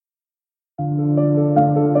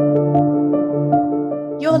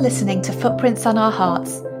listening to Footprints on Our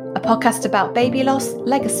Hearts, a podcast about baby loss,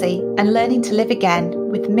 legacy, and learning to live again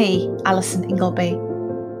with me, Alison Ingleby.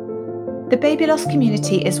 The baby loss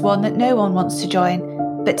community is one that no one wants to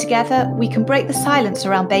join, but together we can break the silence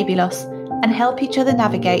around baby loss and help each other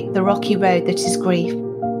navigate the rocky road that is grief.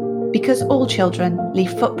 Because all children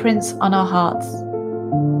leave footprints on our hearts.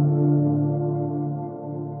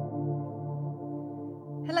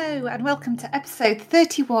 Hello and welcome to episode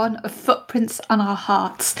 31 of Footprints on Our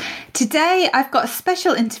Hearts. Today I've got a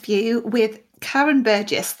special interview with Karen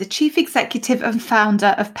Burgess, the Chief Executive and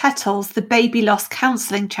founder of Petals, the baby loss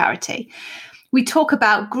counselling charity. We talk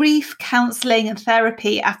about grief, counselling and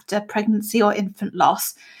therapy after pregnancy or infant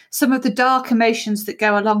loss, some of the dark emotions that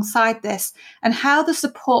go alongside this, and how the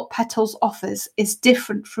support Petals offers is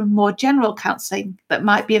different from more general counselling that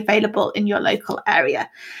might be available in your local area.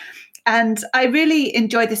 And I really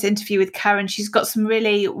enjoyed this interview with Karen. She's got some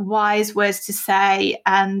really wise words to say,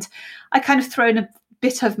 and I kind of thrown a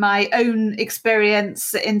bit of my own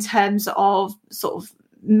experience in terms of sort of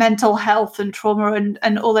mental health and trauma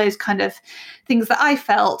and all those kind of things that I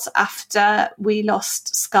felt after we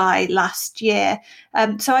lost Sky last year.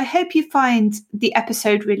 So I hope you find the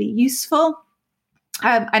episode really useful.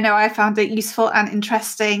 I know I found it useful and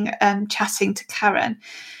interesting chatting to Karen.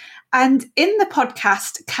 And in the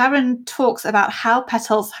podcast, Karen talks about how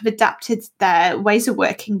Petals have adapted their ways of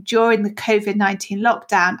working during the COVID-19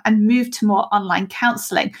 lockdown and moved to more online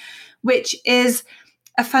counselling, which is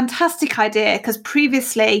a fantastic idea because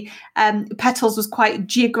previously Petals was quite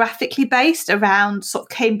geographically based around sort of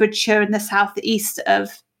Cambridgeshire in the southeast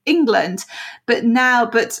of England. But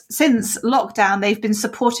since lockdown, they've been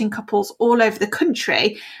supporting couples all over the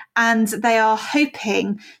country, and they are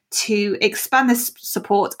hoping to expand this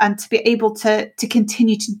support and to be able to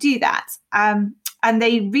continue to do that. And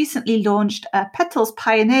they recently launched a Petals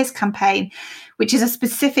Pioneers campaign, which is a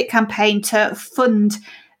specific campaign to fund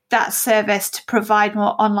that service to provide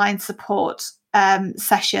more online support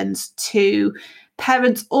sessions to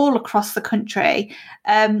parents all across the country,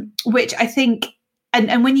 which I think,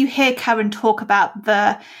 and when you hear Karen talk about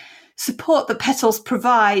the support that Petals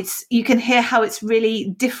provides, you can hear how it's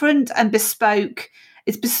really different and bespoke.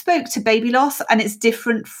 It's bespoke to baby loss, and it's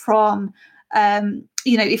different from,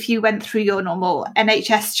 if you went through your normal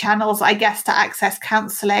NHS channels, I guess, to access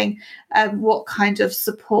counselling, what kind of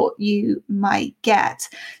support you might get.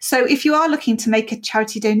 So if you are looking to make a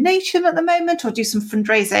charity donation at the moment or do some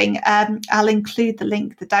fundraising, I'll include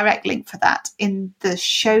the direct link for that in the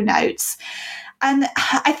show notes. And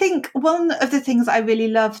I think one of the things I really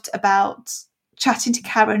loved about chatting to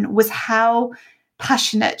Karen was how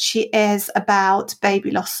passionate she is about baby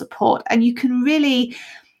loss support. And you can really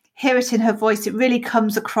hear it in her voice. It really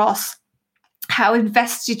comes across how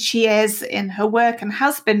invested she is in her work and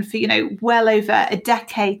has been for, well over a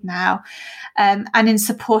decade now, and in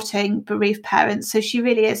supporting bereaved parents. So she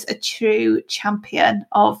really is a true champion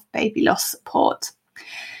of baby loss support.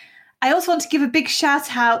 I also want to give a big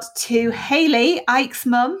shout out to Hayley, Ike's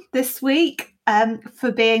mum, this week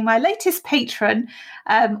for being my latest patron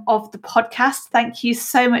of the podcast. Thank you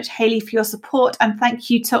so much, Hayley, for your support. And thank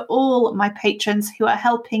you to all my patrons who are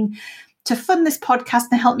helping to fund this podcast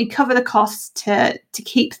and help me cover the costs to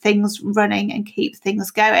keep things running and keep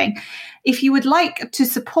things going. If you would like to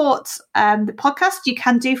support the podcast, you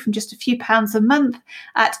can do from just a few pounds a month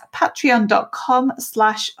at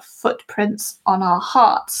patreon.com/footprints on our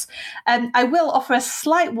hearts. I will offer a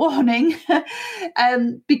slight warning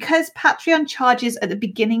because Patreon charges at the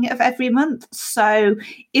beginning of every month. So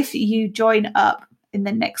if you join up in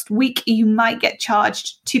the next week, you might get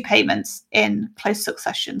charged 2 payments in close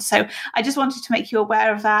succession. So I just wanted to make you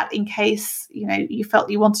aware of that in case, you felt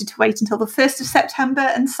you wanted to wait until the 1st of September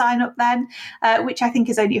and sign up then, which I think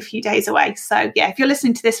is only a few days away. So yeah, if you're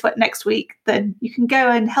listening to this next week, then you can go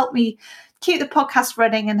and help me keep the podcast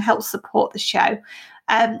running and help support the show.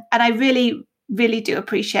 And I really, really do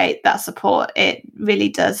appreciate that support. It really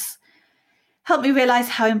does help me realise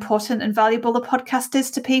how important and valuable the podcast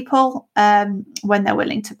is to people when they're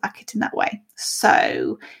willing to back it in that way.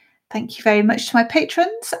 So thank you very much to my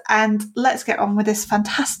patrons, and let's get on with this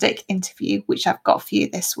fantastic interview which I've got for you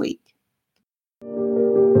this week.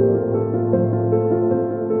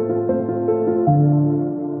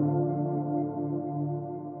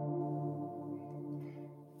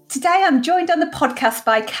 Today I'm joined on the podcast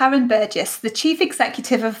by Karen Burgess, the Chief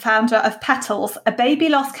Executive and founder of Petals, a baby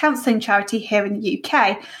loss counselling charity here in the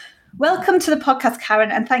UK. Welcome to the podcast,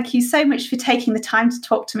 Karen, and thank you so much for taking the time to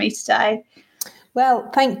talk to me today.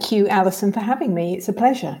 Well, thank you, Alison, for having me. It's a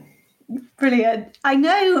pleasure. Brilliant. I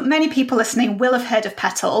know many people listening will have heard of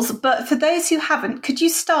Petals, but for those who haven't, could you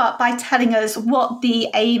start by telling us what the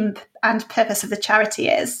aim and purpose of the charity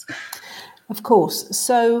is? Of course.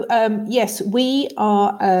 So, yes, we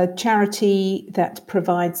are a charity that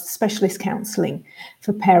provides specialist counselling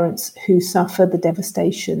for parents who suffer the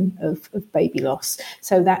devastation of baby loss.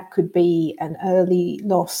 So that could be an early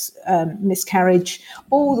loss, miscarriage,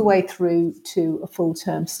 all the way through to a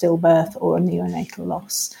full-term stillbirth or a neonatal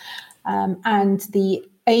loss. And the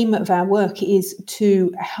aim of our work is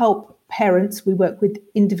to help parents. We work with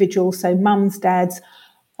individuals, so mums, dads,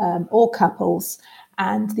 or couples,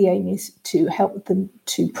 and the aim is to help them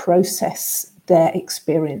to process their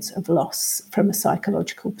experience of loss from a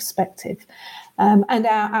psychological perspective. And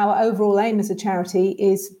our overall aim as a charity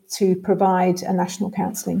is to provide a national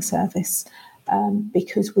counselling service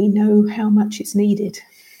because we know how much it's needed.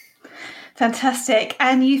 Fantastic.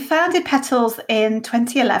 And you founded Petals in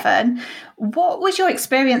 2011. What was your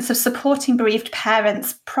experience of supporting bereaved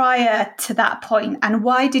parents prior to that point, and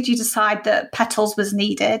why did you decide that Petals was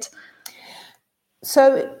needed?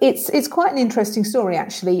 So it's quite an interesting story,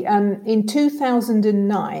 actually. In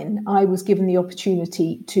 2009, I was given the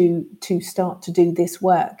opportunity to start to do this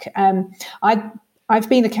work. I've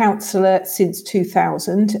been a counsellor since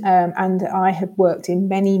 2000, and I have worked in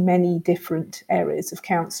many, many different areas of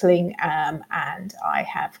counselling, and I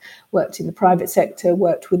have worked in the private sector,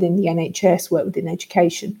 worked within the NHS, worked within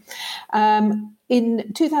education.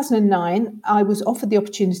 In 2009, I was offered the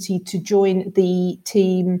opportunity to join the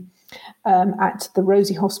team at the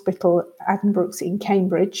Rosie Hospital, Addenbrooke's in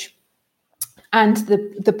Cambridge. And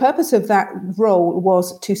the purpose of that role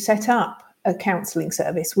was to set up a counselling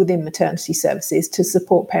service within maternity services to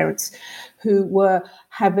support parents who were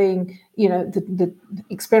having, the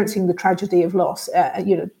experiencing the tragedy of loss,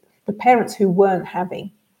 the parents who weren't having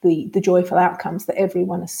the joyful outcomes that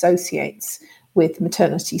everyone associates with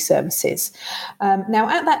maternity services. Now,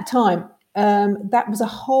 at that time, that was a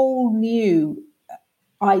whole new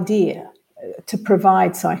idea to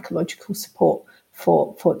provide psychological support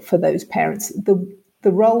for those parents.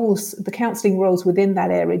 The counselling roles within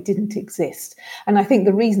that area didn't exist. And I think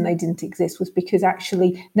the reason they didn't exist was because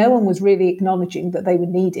actually no one was really acknowledging that they were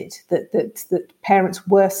needed, that parents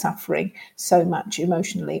were suffering so much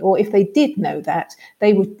emotionally. Or if they did know that,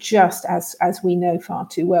 they were just, as we know far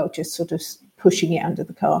too well, just sort of pushing it under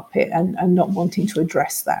the carpet and not wanting to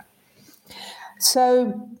address that.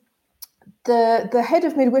 So the head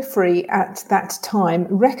of midwifery at that time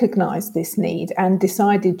recognised this need and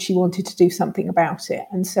decided she wanted to do something about it.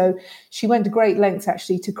 And so she went to great lengths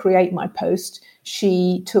actually to create my post.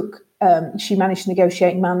 She managed to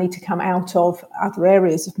negotiate money to come out of other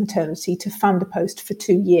areas of maternity to fund a post for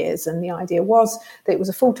 2 years. And the idea was that it was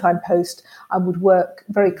a full-time post. I would work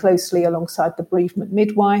very closely alongside the bereavement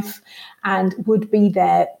midwife and would be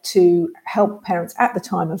there to help parents at the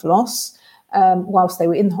time of loss, whilst they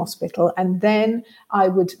were in the hospital, and then I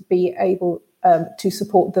would be able to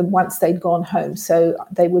support them once they'd gone home. So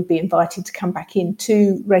they would be invited to come back in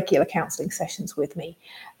to regular counselling sessions with me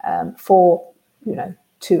for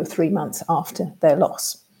 2 or 3 months after their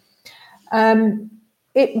loss.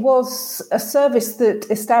 It was a service that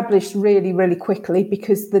established really, really quickly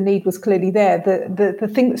because the need was clearly there.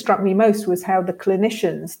 The thing that struck me most was how the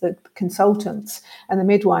clinicians, the consultants and the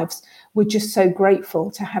midwives were just so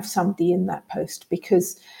grateful to have somebody in that post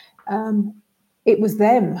because it was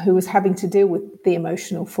them who was having to deal with the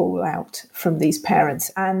emotional fallout from these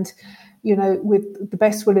parents. And with the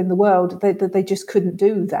best will in the world, they just couldn't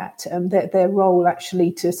do that. Their role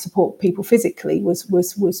actually to support people physically was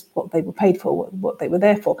what they were paid for, what they were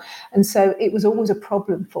there for. And so it was always a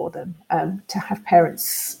problem for them to have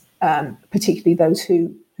parents, particularly those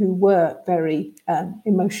who were very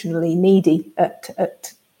emotionally needy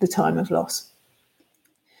at the time of loss.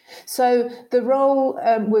 So the role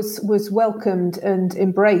was welcomed and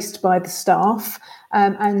embraced by the staff,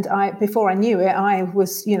 and before I knew it, I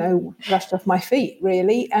was rushed off my feet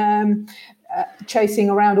really, chasing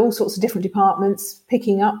around all sorts of different departments,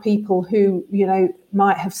 picking up people who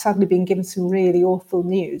might have suddenly been given some really awful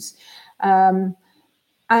news, and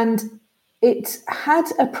it had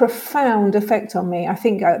a profound effect on me. I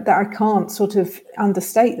think that I can't sort of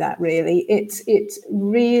understate that really. It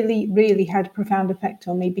really, really had a profound effect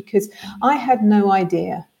on me because I had no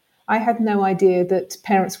idea. I had no idea that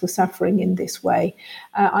parents were suffering in this way.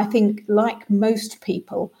 I think, like most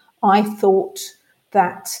people, I thought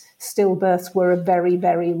that stillbirths were a very,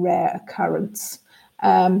 very rare occurrence.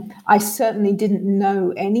 I certainly didn't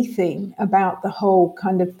know anything about the whole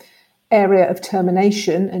kind of area of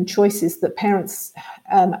termination and choices that parents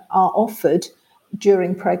are offered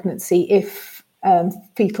during pregnancy if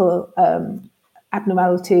fetal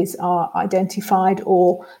abnormalities are identified,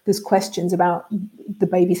 or there's questions about the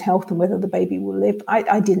baby's health and whether the baby will live.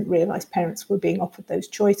 I didn't realise parents were being offered those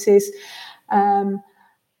choices. And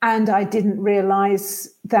I didn't realise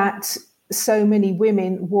that so many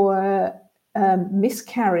women were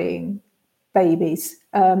miscarrying babies,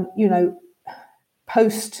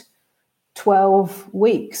 post 12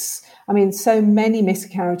 weeks. I mean, so many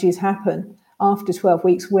miscarriages happen after 12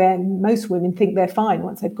 weeks, when most women think they're fine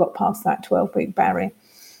once they've got past that 12-week barrier.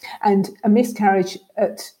 And a miscarriage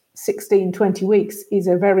at 16, 20 weeks is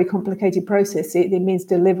a very complicated process. It means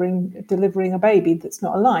delivering a baby that's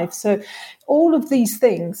not alive. So all of these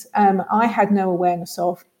things I had no awareness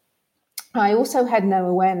of. I also had no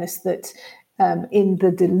awareness that in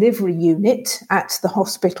the delivery unit at the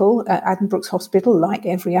hospital, Addenbrooke's Hospital, like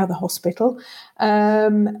every other hospital,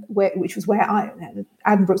 which was where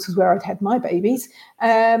Addenbrooke's was where I'd had my babies.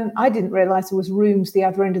 I didn't realise there was rooms the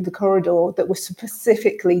other end of the corridor that were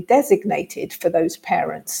specifically designated for those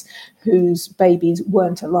parents whose babies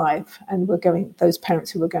weren't alive and those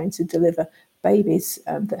parents who were going to deliver babies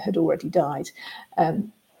that had already died.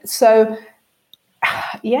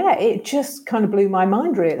 Yeah, it just kind of blew my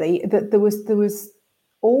mind, really, that there was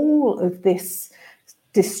all of this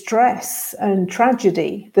distress and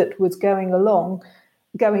tragedy that was going on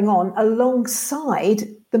alongside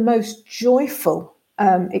the most joyful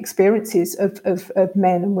experiences of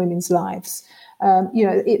men and women's lives.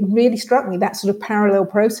 It really struck me, that sort of parallel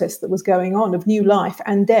process that was going on of new life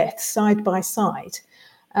and death side by side.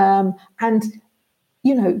 And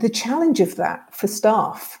the challenge of that for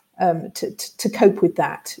staff, to cope with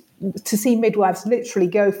that, to see midwives literally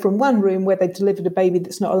go from one room where they delivered a baby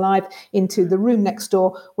that's not alive into the room next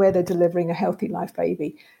door where they're delivering a healthy live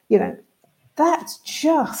baby. That's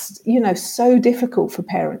just, so difficult for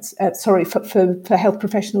parents, for health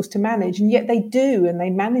professionals to manage. And yet they do, and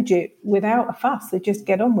they manage it without a fuss. They just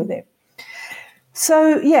get on with it.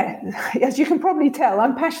 So, yeah, as you can probably tell,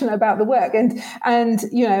 I'm passionate about the work, and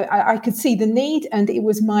I could see the need, and it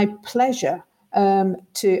was my pleasure and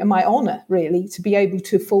my honour, really, to be able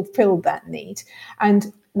to fulfil that need.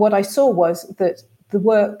 And what I saw was that the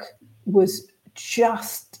work was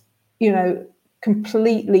just,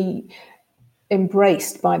 completely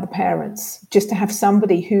embraced by the parents, just to have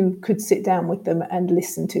somebody who could sit down with them and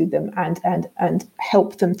listen to them and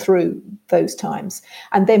help them through those times,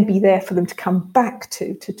 and then be there for them to come back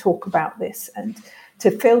to talk about this, and to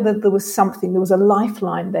feel that there was a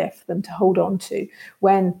lifeline there for them to hold on to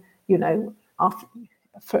when,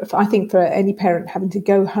 I think for any parent having to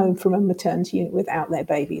go home from a maternity unit without their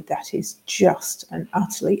baby, that is just an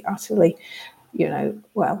utterly,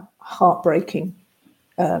 heartbreaking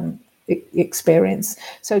experience.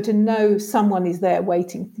 So to know someone is there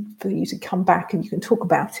waiting for you to come back and you can talk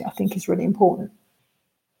about it, I think is really important.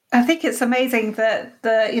 I think it's amazing that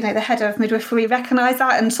the head of midwifery recognised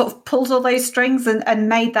that and sort of pulled all those strings and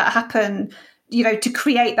made that happen, to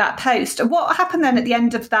create that post. And what happened then at the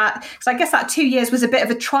end of that? Because I guess that 2 years was a bit of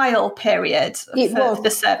a trial period for the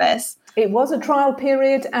service. It was a trial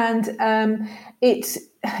period, and it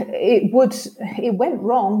went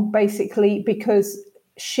wrong basically because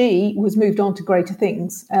she was moved on to greater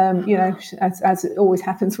things, as it always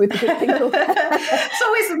happens with the good people. It's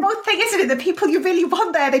always the one thing, isn't it? The people you really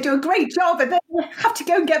want there, they do a great job and then you have to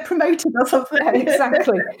go and get promoted or something.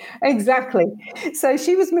 Exactly. So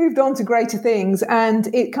she was moved on to greater things,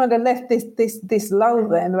 and it kind of left this lull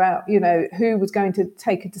then about, who was going to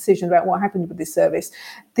take a decision about what happened with this service.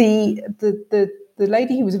 The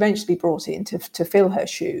lady who was eventually brought in to fill her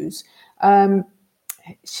shoes,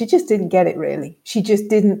 she just didn't get it, really. She just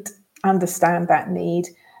didn't understand that need.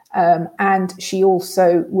 And she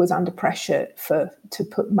also was under pressure to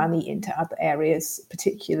put money into other areas,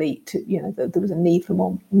 particularly there was a need for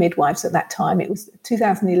more midwives at that time. It was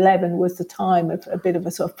 2011 was the time of a bit of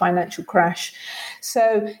a sort of financial crash.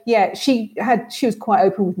 So yeah, she was quite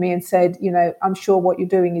open with me and said, I'm sure what you're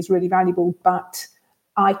doing is really valuable, but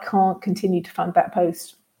I can't continue to fund that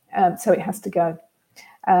post. So it has to go.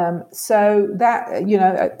 So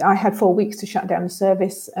that, I had 4 weeks to shut down the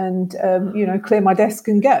service and, clear my desk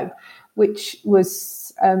and go, which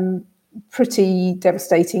was pretty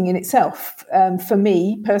devastating in itself for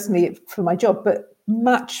me personally, for my job, but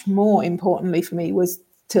much more importantly for me was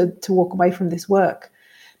to walk away from this work,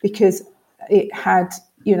 because it had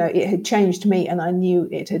changed me, and I knew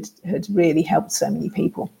it had really helped so many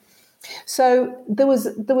people. So there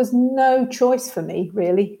was no choice for me,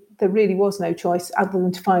 really. There really was no choice other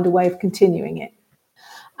than to find a way of continuing it.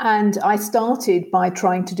 And I started by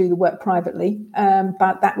trying to do the work privately,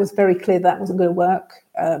 but that was very clear that wasn't going to work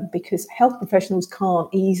because health professionals can't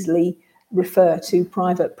easily refer to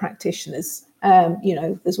private practitioners.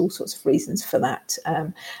 There's all sorts of reasons for that.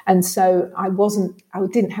 And so I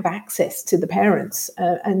didn't have access to the parents.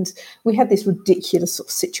 And we had this ridiculous sort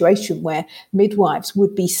of situation where midwives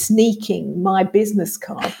would be sneaking my business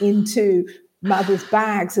card into mothers'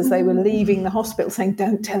 bags as they were leaving the hospital, saying,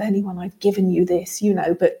 "Don't tell anyone I've given you this,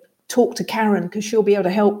 but talk to Karen because she'll be able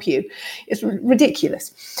to help you." It's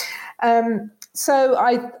ridiculous. So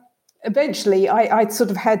I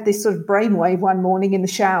sort of had this sort of brainwave one morning in the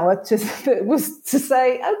shower to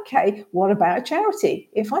say, okay, what about a charity?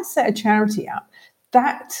 If I set a charity up,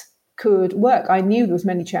 that could work. I knew there was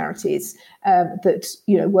many charities that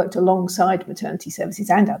worked alongside maternity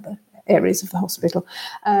services and other areas of the hospital,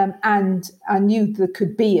 and I knew there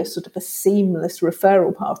could be a sort of a seamless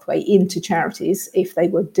referral pathway into charities if they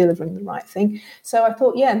were delivering the right thing. So I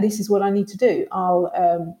thought, yeah, this is what I need to do.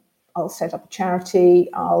 I'll set up a charity,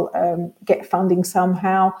 I'll get funding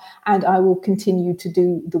somehow, and I will continue to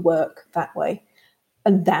do the work that way.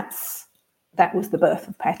 And that was the birth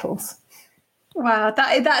of Petals. Wow,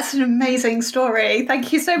 that's an amazing story.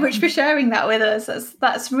 Thank you so much for sharing that with us.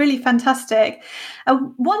 That's really fantastic.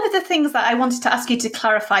 One of the things that I wanted to ask you to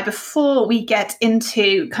clarify before we get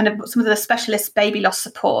into kind of some of the specialist baby loss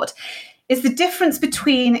support is the difference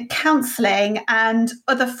between counselling and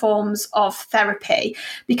other forms of therapy.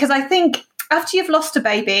 Because I think after you've lost a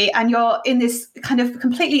baby and you're in this kind of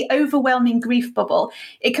completely overwhelming grief bubble,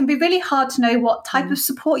 it can be really hard to know what type of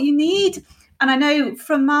support you need. And I know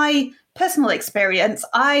from my personal experience,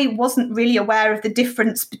 I wasn't really aware of the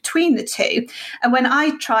difference between the two. And when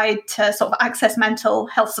I tried to sort of access mental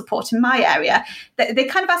health support in my area, they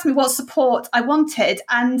kind of asked me what support I wanted.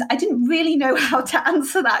 And I didn't really know how to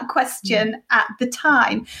answer that question at the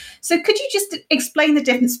time. So could you just explain the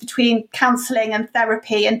difference between counselling and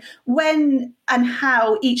therapy and when and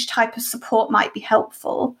how each type of support might be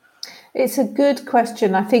helpful? It's a good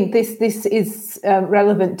question. I think this is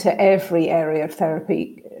relevant to every area of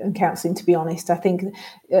therapy and counselling, to be honest. I think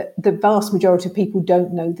the vast majority of people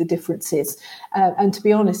don't know the differences. And to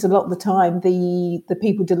be honest, a lot of the time, the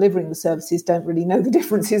people delivering the services don't really know the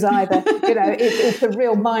differences either. It's a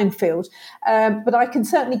real minefield. But I can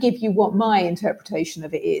certainly give you what my interpretation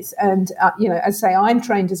of it is. And, as I say, I'm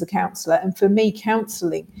trained as a counsellor. And for me,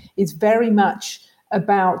 counselling is very much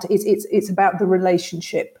about, it's about the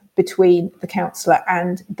relationship between the counsellor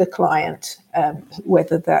and the client,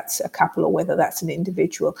 whether that's a couple or whether that's an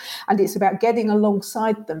individual. And it's about getting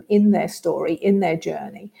alongside them in their story, in their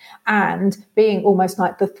journey, and being almost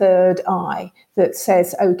like the third eye that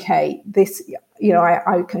says, okay, this,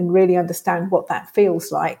 I can really understand what that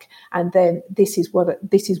feels like. And then this is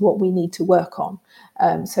what we need to work on.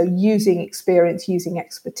 So using experience, using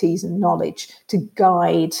expertise and knowledge to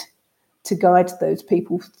guide those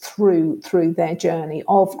people through their journey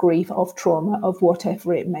of grief, of trauma, of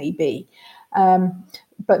whatever it may be.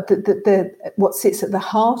 But what sits at the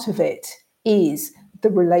heart of it is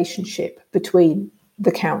the relationship between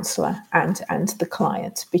the counsellor and the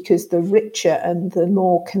client, because the richer and the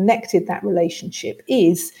more connected that relationship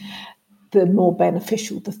is, the more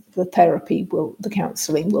beneficial the therapy the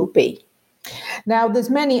counselling will be. Now, there's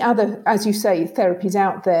many other, as you say, therapies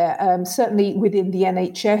out there, certainly within the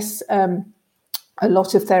NHS. A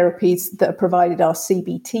lot of therapies that are provided are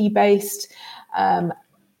CBT-based,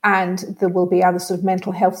 and there will be other sort of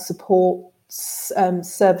mental health support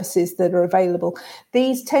services that are available.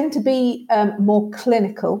 These tend to be more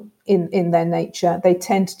clinical in their nature. They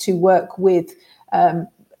tend to work with kind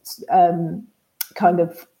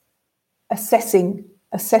of assessing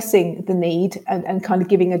the need and kind of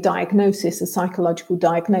giving a diagnosis, a psychological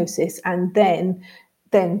diagnosis, and then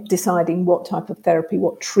deciding what type of therapy,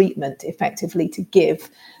 what treatment effectively to give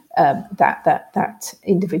that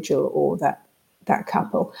individual or that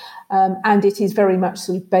couple. And it is very much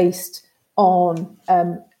sort of based on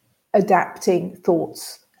adapting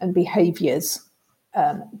thoughts and behaviours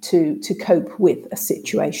to cope with a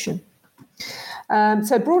situation.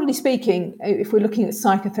 So broadly speaking, if we're looking at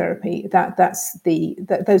psychotherapy, those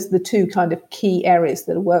are the two kind of key areas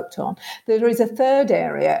that are worked on. There is a third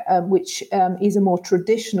area, which is a more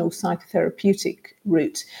traditional psychotherapeutic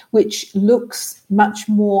route, which looks much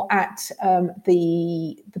more at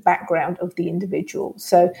the background of the individual.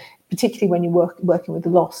 So particularly when you're working with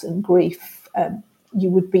loss and grief, you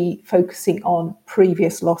would be focusing on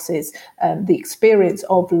previous losses, the experience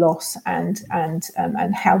of loss and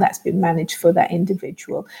how that's been managed for that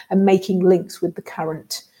individual, and making links with the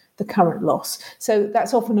current loss. So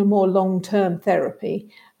that's often a more long-term therapy,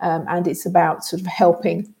 and it's about sort of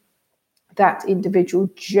helping that individual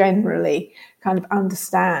generally kind of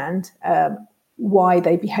understand why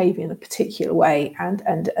they behave in a particular way, and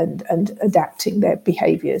adapting their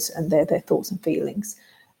behaviours and their thoughts and feelings.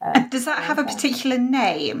 And does that have a particular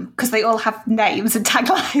name? Because they all have names and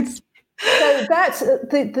taglines. So that's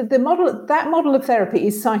the model. That model of therapy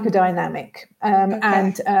is psychodynamic,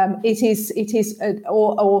 and it is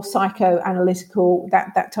or psychoanalytical,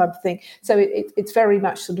 that type of thing. So it's very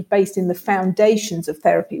much sort of based in the foundations of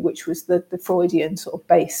therapy, which was the Freudian sort of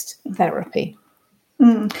based therapy.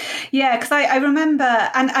 Yeah, because I remember,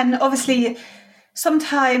 and obviously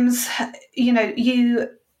sometimes, you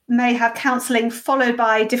may have counselling followed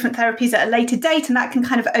by different therapies at a later date, and that can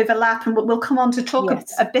kind of overlap, and we'll come on to talk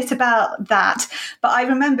a bit about that. But I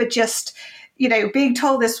remember just, being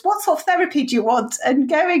told this, what sort of therapy do you want? And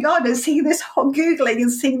going on and seeing this, Googling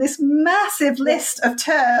and seeing this massive list of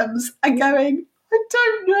terms and going, I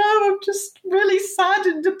don't know, I'm just really sad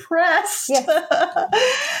and depressed. Yes.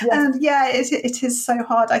 And it is so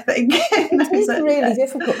hard, I think. It is really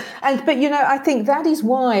difficult. But I think that is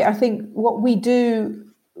why I think what we do,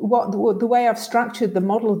 the way I've structured the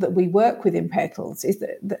model that we work with in Petals is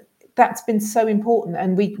that's been so important,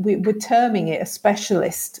 and we're terming it a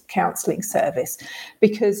specialist counselling service,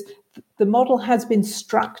 because the model has been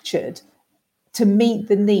structured to meet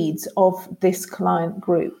the needs of this client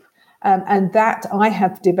group. And that I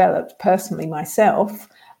have developed personally myself,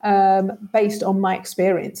 based on my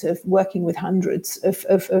experience of working with hundreds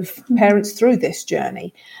of parents through this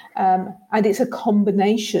journey. And it's a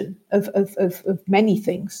combination of many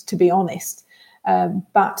things, to be honest,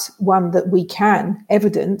 but one that we can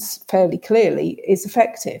evidence fairly clearly is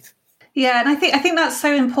effective. Yeah, and I think that's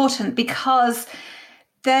so important, because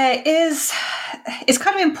it's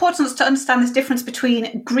kind of important to understand this difference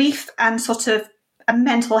between grief and sort of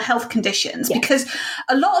mental health conditions, because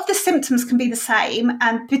a lot of the symptoms can be the same,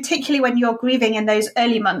 and particularly when you're grieving in those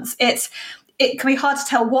early months, it can be hard to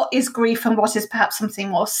tell what is grief and what is perhaps something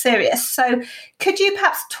more serious. So could you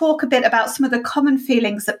perhaps talk a bit about some of the common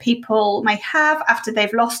feelings that people may have after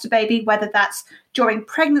they've lost a baby, whether that's during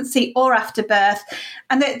pregnancy or after birth,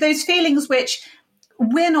 and those feelings which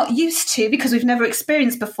we're not used to because we've never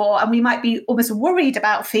experienced before, and we might be almost worried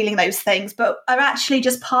about feeling those things, but are actually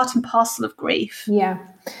just part and parcel of grief? Yeah.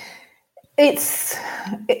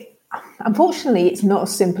 Unfortunately, it's not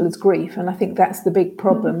as simple as grief, and I think that's the big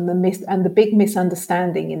problem, the big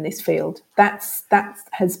misunderstanding in this field. That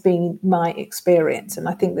has been my experience, and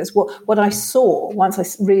I think that's what I saw once I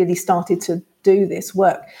really started to do this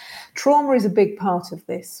work. Trauma is a big part of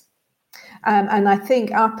this. And I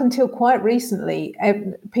think up until quite recently,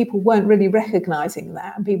 people weren't really recognising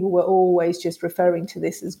that, and people were always just referring to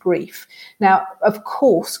this as grief. Now, of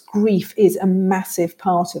course, grief is a massive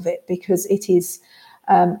part of it, because it is,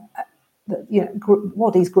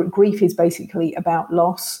 what is grief is basically about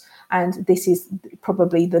loss, and this is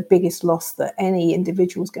probably the biggest loss that any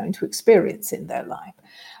individual is going to experience in their life.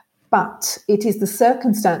 But it is the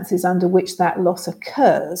circumstances under which that loss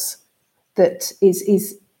occurs that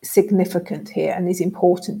is significant here and is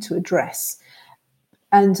important to address,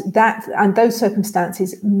 and those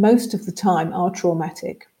circumstances most of the time are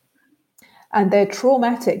traumatic, and they're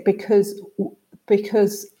traumatic because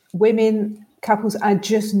couples are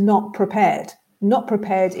just not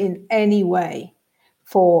prepared in any way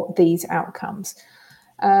for these outcomes,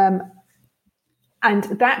 and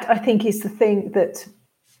that, I think, is the thing that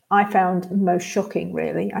I found most shocking,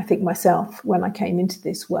 really, I think myself, when I came into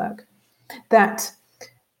this work, that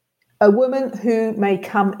a woman who may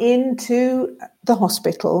come into the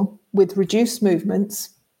hospital with reduced movements,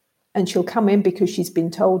 and she'll come in because she's been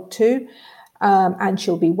told to, and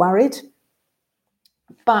she'll be worried,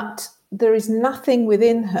 but there is nothing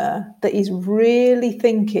within her that is really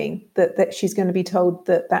thinking that she's going to be told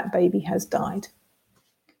that baby has died.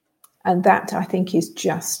 And that, I think, is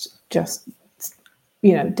just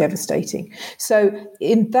devastating. So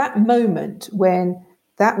in that moment when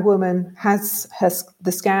that woman has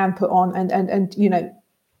the scan put on, and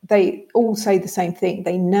they all say the same thing.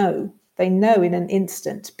 They know in an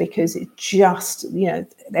instant, because it just,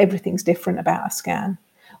 everything's different about a scan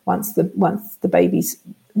once the baby's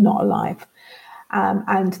not alive,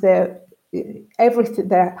 and they're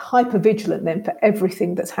hyper vigilant then for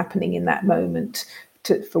everything that's happening in that moment,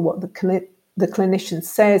 for what the clinician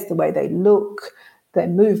says, the way they look, their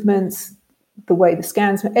movements, the way the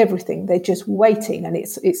scans, everything. They're just waiting, and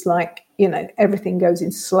it's like, everything goes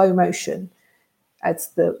in slow motion as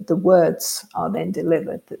the words are then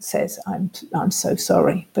delivered that says, I'm so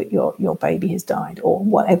sorry, but your baby has died, or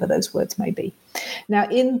whatever those words may be. Now,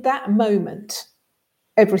 in that moment,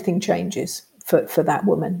 everything changes for that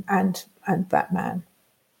woman and that man,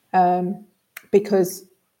 because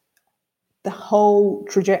the whole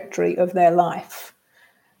trajectory of their life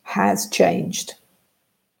has changed,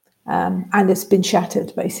 and it's been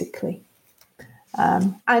shattered, basically.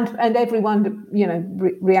 And everyone,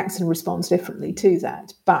 reacts and responds differently to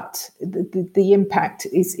that. But the impact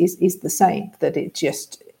is the same, that it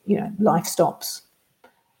just, life stops.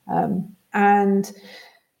 And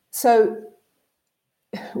so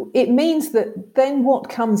it means that then what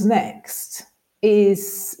comes next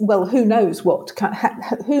is, well, who knows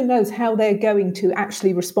how they're going to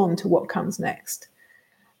actually respond to what comes next,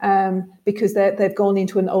 because they've gone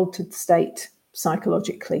into an altered state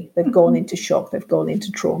psychologically. They've gone into shock. They've gone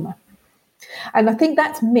into trauma, and I think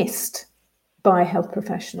that's missed by health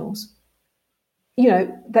professionals.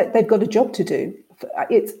 That they've got a job to do.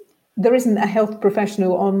 There isn't a health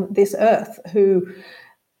professional on this earth who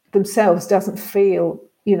themselves doesn't feel,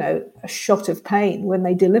 a shot of pain when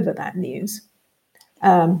they deliver that news.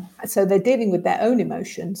 So they're dealing with their own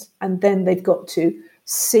emotions, and then they've got to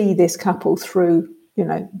see this couple through,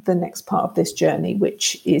 the next part of this journey,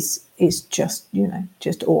 which is just,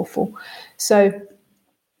 just awful. So,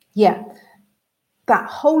 yeah, that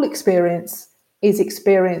whole experience is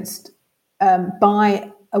experienced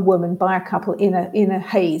by a woman, by a couple in a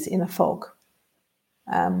haze, in a fog,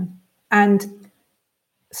 and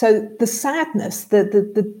so the sadness,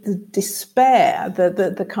 the despair,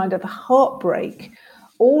 the kind of heartbreak,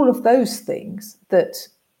 all of those things that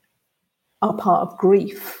are part of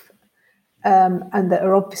grief, and that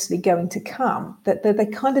are obviously going to come, that they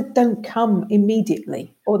kind of don't come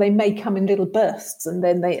immediately, or they may come in little bursts and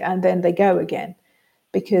then they go again,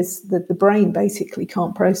 because the brain basically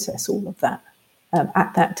can't process all of that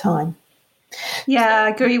at that time. Yeah, I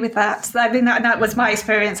agree with that. I mean, that was my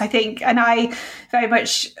experience, I think. And I very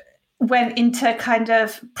much went into kind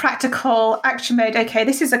of practical action mode. Okay,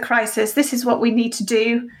 this is a crisis. This is what we need to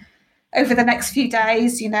do over the next few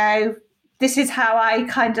days. This is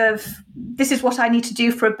this is what I need to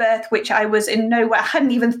do for a birth, which I was in nowhere,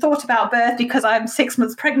 hadn't even thought about birth, because I'm 6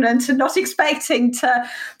 months pregnant and not expecting to,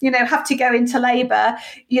 have to go into labour.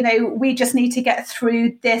 We just need to get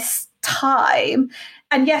through this time.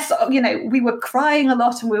 And yes, we were crying a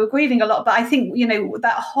lot and we were grieving a lot, but I think,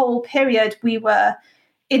 that whole period we were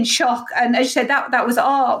in shock. And as you said, that was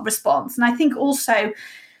our response. And I think also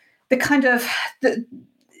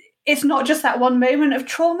it's not just that one moment of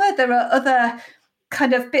trauma. There are other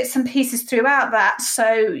kind of bits and pieces throughout that. So,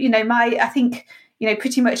 I think,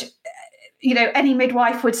 pretty much, any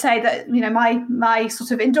midwife would say that, my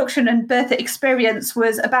sort of induction and birth experience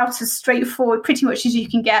was about as straightforward pretty much as you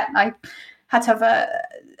can get. I had to have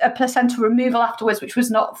a placenta removal afterwards, which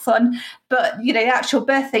was not fun, but, the actual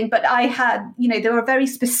birthing. But I had, there were very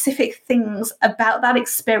specific things about that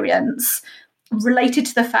experience related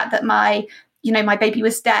to the fact that my baby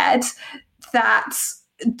was dead that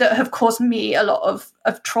have caused me a lot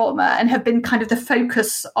of trauma and have been kind of the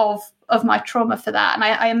focus of my trauma for that. And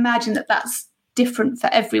I imagine that that's different for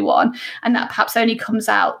everyone, and that perhaps only comes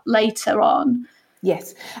out later on.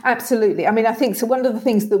 Yes, absolutely. I mean, I think so. One of the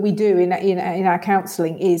things that we do in our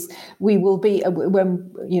counselling is we will be, when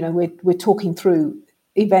we're talking through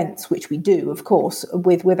events, which we do, of course,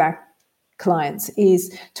 with our clients,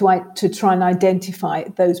 is to try and identify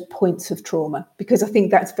those points of trauma, because I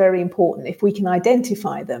think that's very important. If we can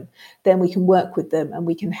identify them, then we can work with them and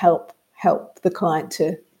we can help the client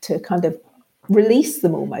to kind of release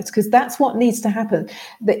them almost, because that's what needs to happen.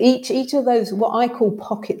 That each of those, what I call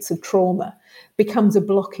pockets of trauma, becomes a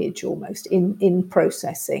blockage almost in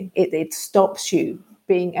processing. It stops you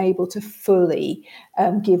being able to fully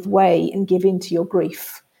give way and give into your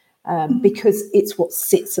grief, because it's what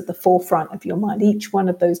sits at the forefront of your mind. Each one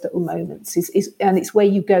of those little moments is and it's where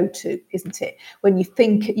you go to, isn't it? When you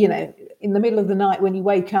think, in the middle of the night when you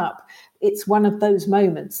wake up, it's one of those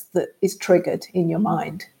moments that is triggered in your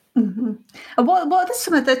mind. Mm-hmm. And what are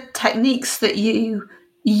some of the techniques that you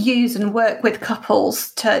use and work with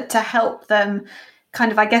couples to help them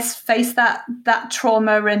kind of, I guess, face that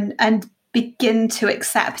trauma and begin to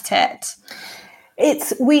accept it?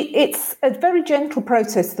 It's a very gentle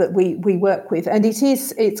process that we work with, and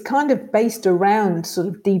it's kind of based around sort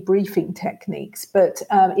of debriefing techniques, but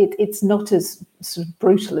it's not as sort of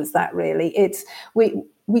brutal as that, really.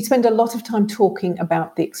 We spend a lot of time talking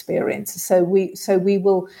about the experience. So we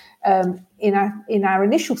will in our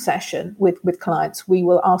initial session with clients, we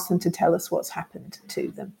will ask them to tell us what's happened to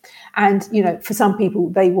them. And for some people,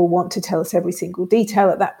 they will want to tell us every single detail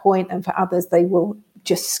at that point, and for others, they will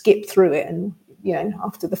just skip through it and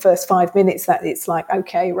after the first 5 minutes, that it's like,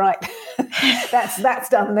 okay, right, that's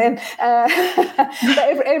done then.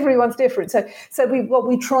 But everyone's different. So what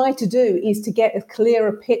we try to do is to get a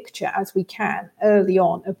clearer picture as we can early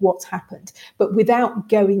on of what's happened, but without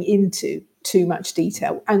going into too much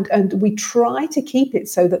detail. And we try to keep it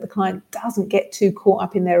so that the client doesn't get too caught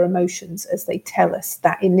up in their emotions as they tell us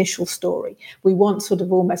that initial story. We want sort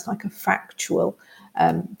of almost like a factual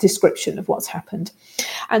description of what's happened.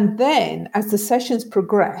 And then as the sessions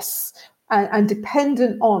progress, and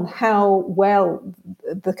dependent on how well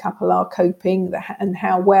the couple are coping and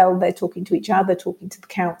how well they're talking to each other, talking to the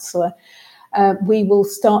counsellor, we will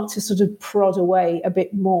start to sort of prod away a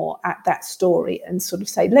bit more at that story and sort of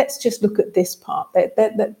say, let's just look at this part.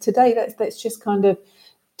 Today, let's just kind of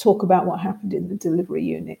talk about what happened in the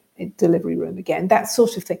delivery room again, that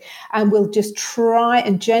sort of thing. And we'll just try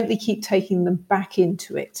and gently keep taking them back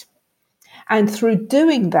into it. And through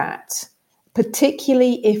doing that,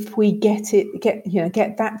 particularly if we get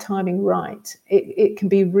that timing right, it can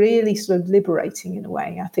be really sort of liberating in a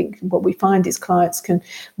way. I think what we find is clients can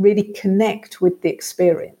really connect with the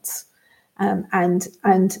experience and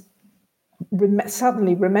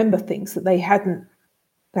suddenly remember things that they hadn't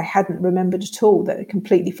remembered at all, that are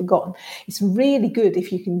completely forgotten. It's really good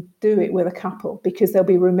if you can do it with a couple, because they'll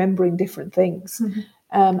be remembering different things.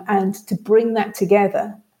 And to bring that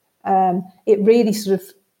together, it really sort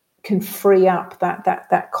of can free up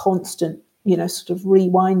that constant, sort of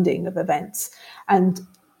rewinding of events, and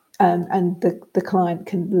the client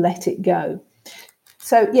can let it go.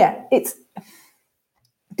 So yeah, it's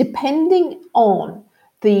depending on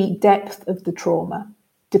the depth of the trauma,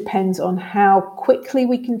 depends on how quickly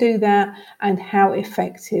we can do that and how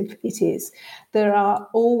effective it is. There are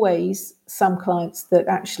always some clients that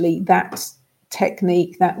actually that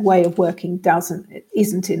technique, that way of working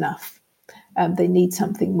isn't enough. They need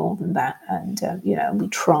something more than that, and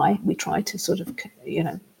we try to sort of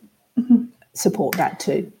support that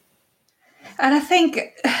too. And I think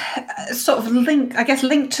sort of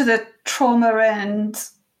linked to the trauma and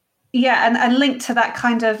linked to that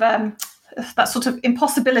kind of that sort of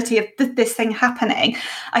impossibility of this thing happening.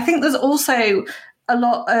 I think there's also a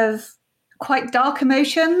lot of quite dark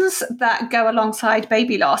emotions that go alongside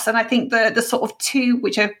baby loss. And I think the sort of two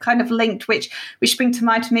which are kind of linked, which spring to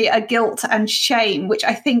mind to me, are guilt and shame, which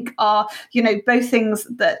I think are, both things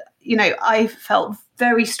that, I felt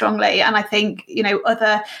very strongly. And I think,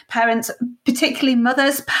 other parents, particularly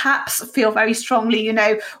mothers, perhaps feel very strongly,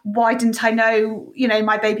 why didn't I know,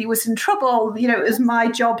 my baby was in trouble? It was my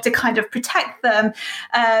job to kind of protect them.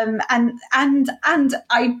 And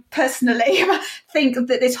I personally think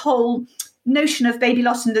that this whole notion of baby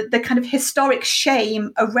loss and the kind of historic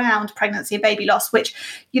shame around pregnancy and baby loss, which,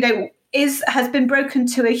 has been broken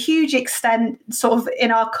to a huge extent sort of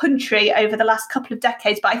in our country over the last couple of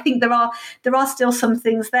decades. But I think there are still some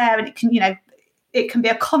things there, and it can be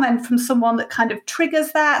a comment from someone that kind of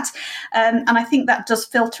triggers that. And I think that does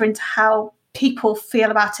filter into how people feel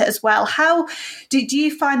about it as well. How do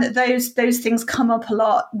you find that those things come up a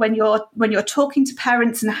lot when you're talking to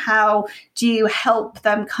parents, and how do you help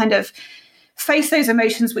them kind of face those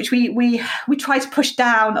emotions which we try to push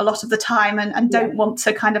down a lot of the time and don't want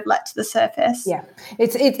to kind of let to the surface? Yeah,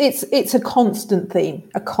 it's a constant theme.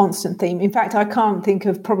 In fact, I can't think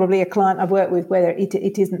of probably a client I've worked with where it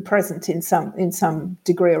isn't present in some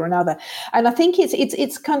degree or another. And I think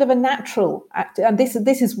it's kind of a natural act. And this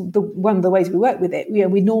is one of the ways we work with it.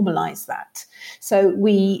 We normalize that. So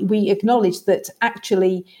we acknowledge that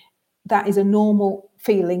actually that is a normal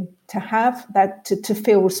feeling to have, that to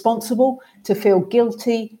feel responsible, to feel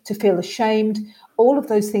guilty, to feel ashamed. All of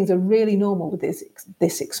those things are really normal with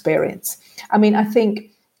this experience. I mean, I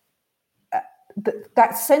think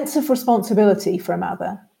that sense of responsibility for a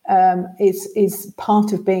mother is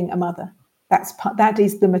part of being a mother. That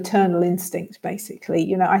is the maternal instinct,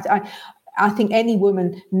 basically. I think any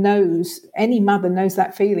mother knows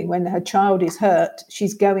that feeling. When her child is hurt,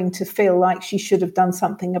 she's going to feel like she should have done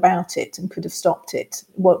something about it and could have stopped it,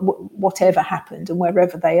 whatever happened and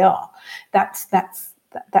wherever they are. That's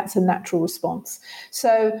a natural response.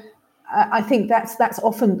 So I think that's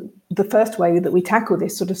often the first way that we tackle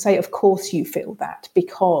this, sort of say, of course you feel that,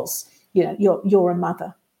 because you're a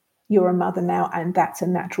mother. You're a mother now, and that's a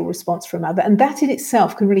natural response for a mother. And that in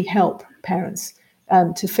itself can really help parents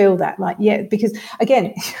to feel that, because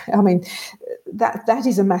again, I mean, that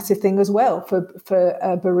is a massive thing as well for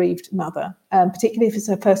a bereaved mother, particularly if it's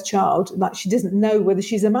her first child. Like, she doesn't know whether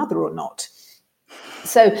she's a mother or not.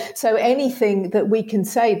 So anything that we can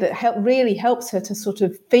say that really helps her to sort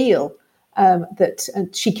of feel that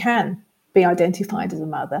she can be identified as a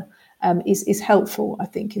mother is helpful, I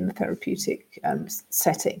think, in the therapeutic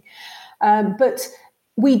setting. But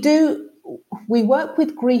we work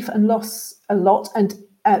with grief and loss a lot, and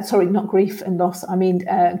not grief and loss, I mean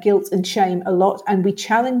guilt and shame a lot, and we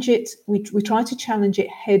challenge it, we try to challenge it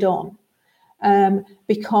head on,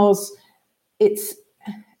 because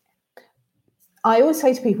I always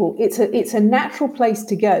say to people, it's a natural place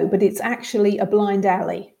to go, but it's actually a blind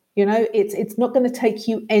alley. It's not going to take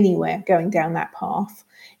you anywhere going down that path.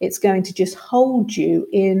 It's going to just hold you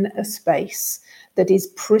in a space that is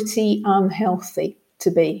pretty unhealthy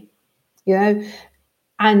to be,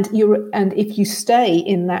 and if you stay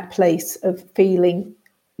in that place of feeling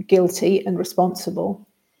guilty and responsible,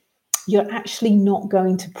 you're actually not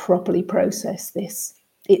going to properly process this.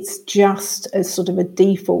 It's just a sort of a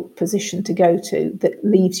default position to go to that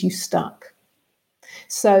leaves you stuck.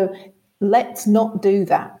 So let's not do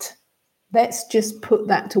that. Let's just put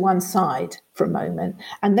that to one side for a moment,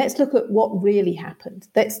 and let's look at what really happened.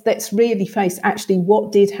 Let's really face actually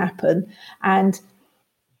what did happen, and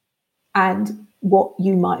what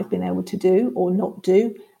you might have been able to do or not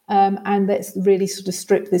do, and let's really sort of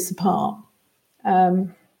strip this apart.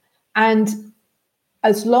 And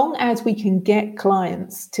as long as we can get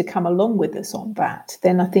clients to come along with us on that,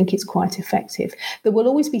 then I think it's quite effective. There will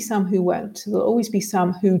always be some who won't. There will always be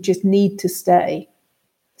some who just need to stay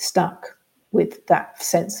stuck with that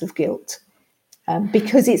sense of guilt,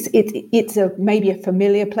 because it's maybe a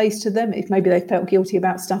familiar place to them. If maybe they felt guilty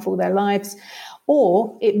about stuff all their lives,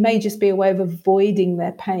 or it may just be a way of avoiding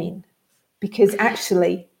their pain, because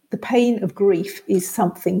actually the pain of grief is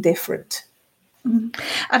something different. And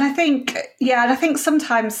I think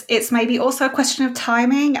sometimes it's maybe also a question of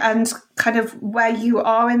timing and kind of where you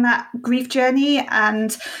are in that grief journey.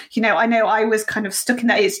 And, I know I was kind of stuck in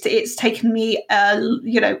that. It's taken me, a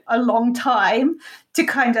long time to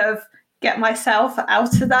kind of get myself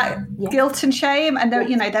out of that guilt and shame. And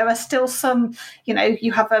there are still some,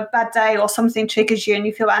 you have a bad day or something triggers you and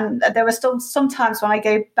you feel, and there are still some times when I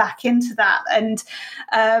go back into that. And,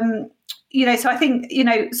 so I think,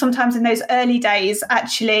 sometimes in those early days,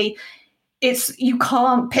 actually, you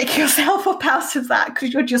can't pick yourself up out of that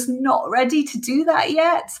because you're just not ready to do that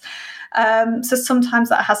yet. So sometimes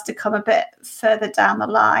that has to come a bit further down the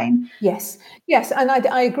line. Yes, and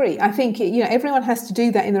I agree. I think everyone has to do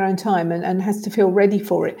that in their own time and has to feel ready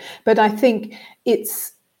for it. But I think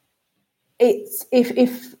it's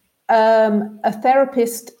if a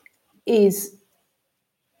therapist is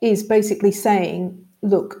basically saying,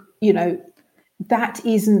 look, that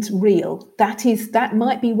isn't real. That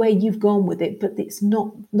might be where you've gone with it, but it's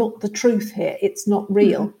not the truth here. It's not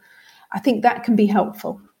real. Mm-hmm. I think that can be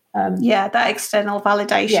helpful. That external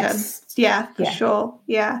validation. Yes. Yeah, for sure.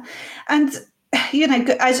 Yeah. And,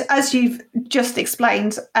 as you've just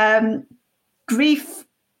explained, grief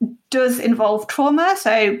does involve trauma.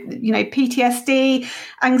 So, PTSD,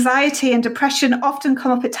 anxiety and depression often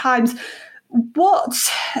come up at times.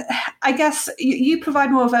 What, I guess you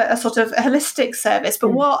provide more of a sort of a holistic service, but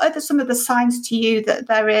what are some of the signs to you that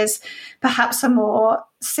there is perhaps a more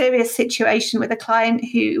serious situation with a client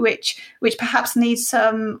which perhaps needs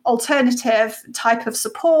some alternative type of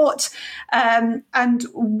support, and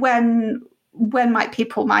when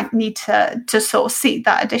people might need to sort of seek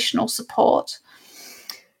that additional support?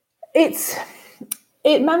 It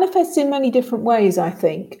manifests in many different ways, I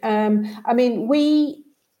think.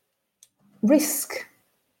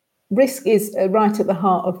 Risk is right at the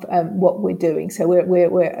heart of what we're doing. So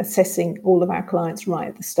we're assessing all of our clients right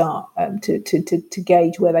at the start to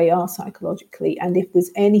gauge where they are psychologically, and if there's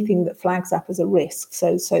anything that flags up as a risk.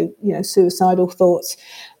 So suicidal thoughts,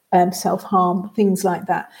 self-harm, things like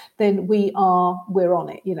that. Then we're on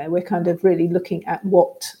it. We're kind of really looking at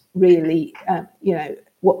what really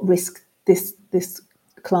what risk this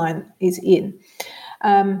client is in.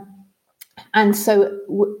 And so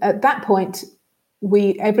at that point,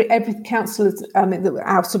 every counsellor's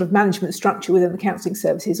our sort of management structure within the counselling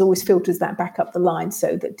services always filters that back up the line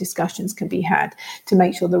so that discussions can be had to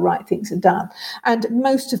make sure the right things are done. And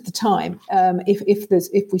most of the time,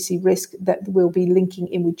 if we see risk, that we'll be linking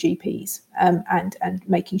in with GPs and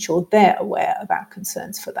making sure they're aware of our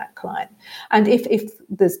concerns for that client. And if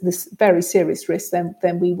there's this very serious risk,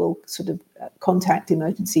 then we will sort of contact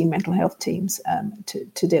emergency mental health teams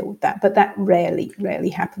to deal with that. But that rarely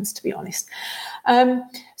happens, to be honest. But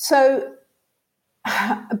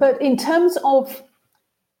in terms of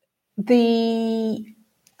the,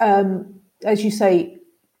 as you say,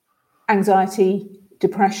 anxiety,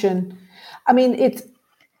 depression,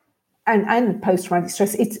 and post-traumatic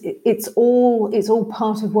stress, it's all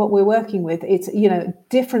part of what we're working with. It's,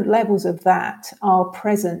 different levels of that are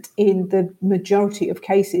present in the majority of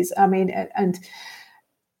cases. I mean, and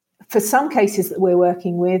for some cases that we're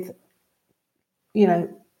working with,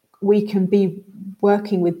 we can be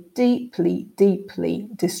working with deeply, deeply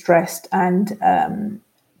distressed and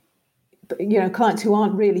clients who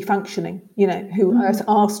aren't really functioning, who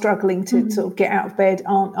are struggling to sort of get out of bed,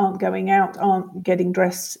 aren't going out, aren't getting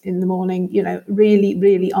dressed in the morning, really,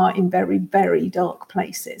 really are in very, very dark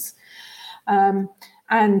places.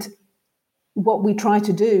 And what we try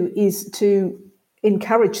to do is to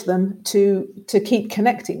encourage them to keep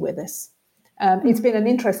connecting with us. It's been an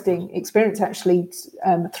interesting experience, actually,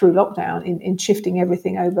 through lockdown in shifting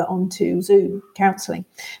everything over onto Zoom counselling,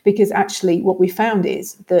 because actually what we found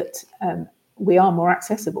is that we are more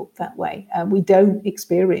accessible that way. We don't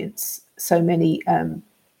experience so many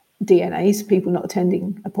DNAs, people not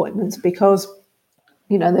attending appointments, because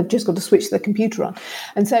they've just got to switch the computer on.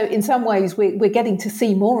 And so in some ways we're getting to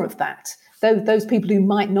see more of that. Those people who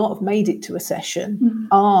might not have made it to a session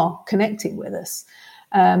are connecting with us.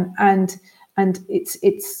 And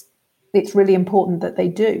it's really important that they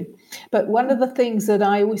do. But one of the things that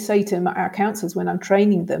I always say to our counsellors when I'm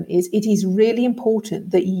training them is it is really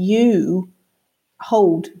important that you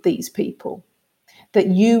hold these people, that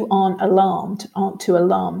you aren't too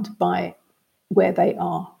alarmed by where they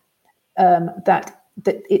are, that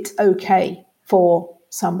it's okay for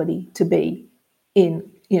somebody to be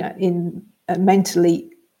in a mentally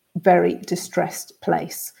very distressed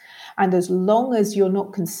place. And as long as you're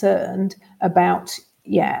not concerned about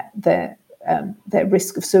their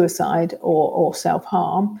risk of suicide or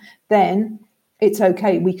self-harm, then it's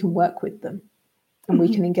okay. We can work with them and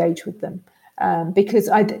we can engage with them, because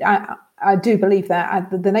I do believe that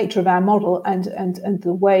the nature of our model and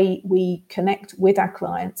the way we connect with our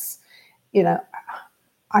clients,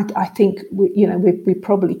 I think we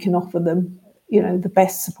probably can offer them the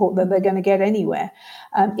best support that they're going to get anywhere.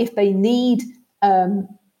 If they need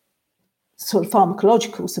sort of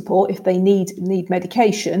pharmacological support, if they need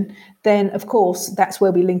medication, then of course that's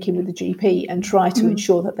where we link in with the GP and try to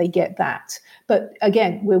ensure that they get that. But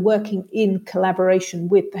again, we're working in collaboration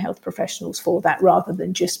with the health professionals for that, rather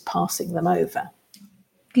than just passing them over.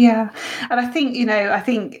 Yeah. And I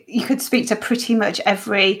think you could speak to pretty much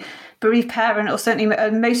every bereaved parent, or certainly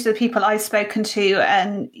most of the people I've spoken to,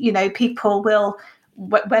 and people will,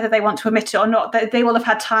 whether they want to admit it or not, they will have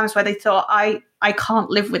had times where they thought, I can't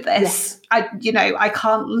live with this. Yes. I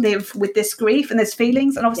can't live with this grief and this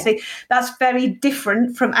feelings. And obviously that's very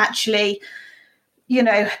different from actually,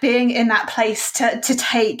 being in that place to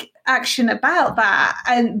take action about that.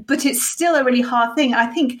 But it's still a really hard thing. I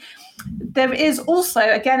think there is also,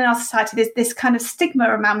 again, in our society, there's this kind of stigma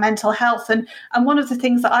around mental health. And one of the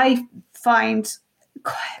things that I find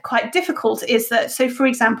quite difficult is that, so for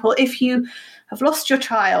example, if you have lost your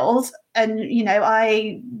child, and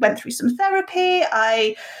I went through some therapy,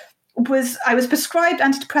 I was prescribed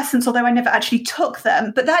antidepressants, although I never actually took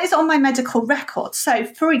them, but that is on my medical record. So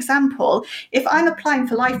for example, if I'm applying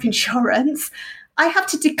for life insurance, I have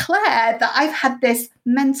to declare that I've had this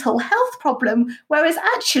mental health problem, whereas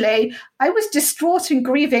actually I was distraught and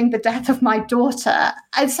grieving the death of my daughter.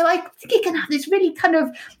 And so I think it can have this really kind of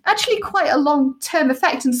actually quite a long-term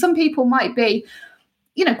effect. And some people might be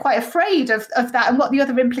quite afraid of that, and what the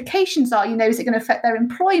other implications are. Is it going to affect their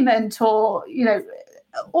employment, or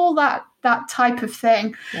all that type of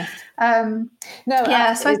thing?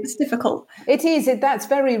 Yes. So it's difficult. It is. That's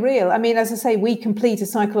very real. I mean, as I say, we complete a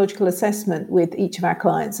psychological assessment with each of our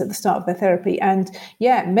clients at the start of their therapy, and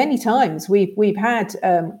many times we've had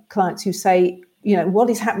clients who say, what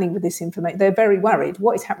is happening with this information? They're very worried.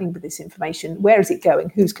 What is happening with this information? Where is it going?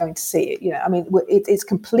 Who's going to see it? I mean, it's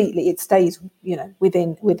completely, it stays,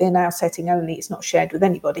 within our setting only. It's not shared with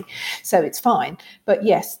anybody. So it's fine. But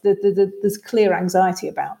yes, there's clear anxiety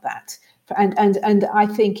about that. And I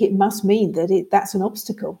think it must mean that that's an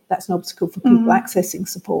obstacle. That's an obstacle for people accessing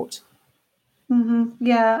support. Mm-hmm.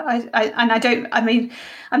 Yeah,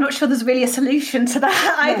 I'm not sure there's really a solution to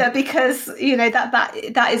that either, because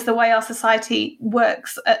that is the way our society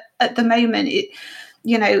works at the moment.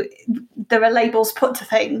 There are labels put to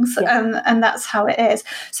things, and that's how it is.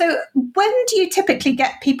 So when do you typically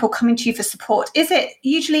get people coming to you for support? Is it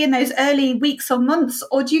usually in those early weeks or months,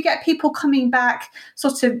 or do you get people coming back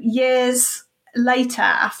sort of years later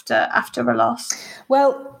after a loss?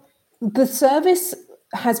 Well, the service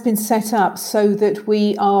has been set up so that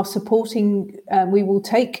we are supporting, we will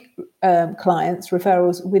take clients,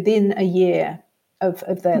 referrals within a year of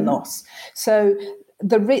their loss. So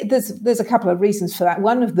there's a couple of reasons for that.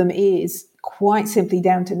 One of them is quite simply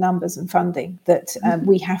down to numbers and funding, that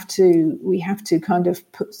we have to kind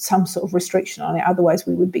of put some sort of restriction on it, otherwise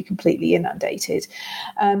we would be completely inundated.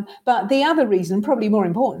 But the other reason, probably more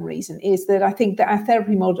important reason, is that I think that our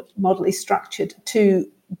therapy model is structured to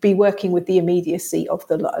be working with the immediacy of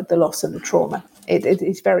the loss and the trauma.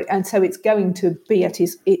 It's very, and so it's going to be at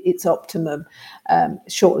its optimum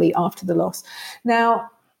shortly after the loss. Now,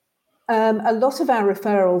 a lot of our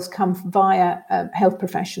referrals come via health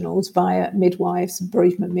professionals, via midwives,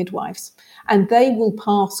 bereavement midwives, and they will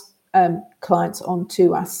pass clients on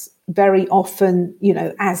to us very often,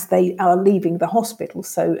 as they are leaving the hospital,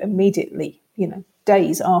 so immediately,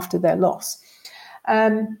 days after their loss.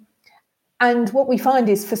 And what we find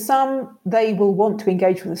is, for some, they will want to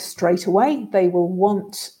engage with us straight away. They will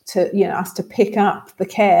want to, us to pick up the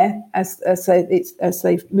care as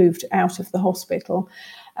they've moved out of the hospital,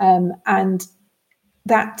 and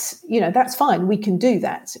that, that's fine. We can do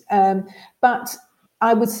that. But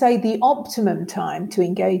I would say the optimum time to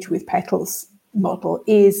engage with Petal's model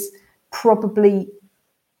is probably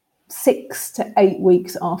 6 to 8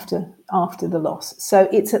 weeks after the loss. So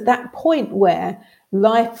it's at that point where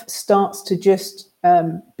life starts to just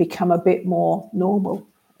become a bit more normal.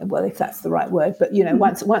 Well, if that's the right word, but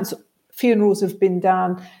once funerals have been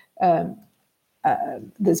done,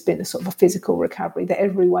 there's been a sort of a physical recovery that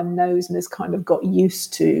everyone knows and has kind of got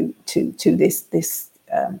used to this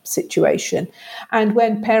situation. And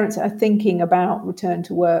when parents are thinking about return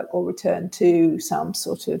to work or return to some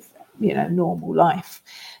sort of normal life,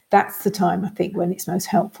 that's the time, I think, when it's most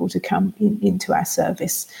helpful to come into our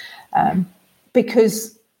service.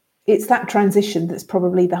 Because it's that transition that's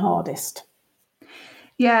probably the hardest.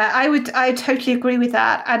 Yeah, I totally agree with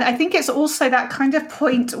that. And I think it's also that kind of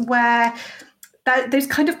point where those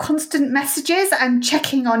kind of constant messages and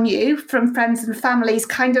checking on you from friends and families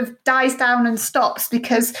kind of dies down and stops,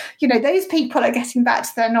 because, those people are getting back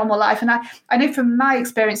to their normal life. And I know from my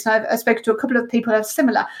experience, and I've spoken to a couple of people who are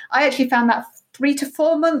similar, I actually found that 3 to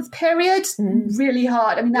 4 month period really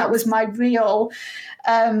hard. I mean, that was my real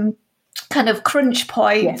kind of crunch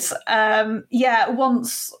point. Yes.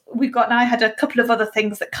 Once I had a couple of other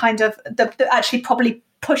things that kind of that actually probably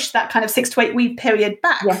pushed that kind of 6 to 8 week period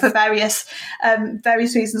back for various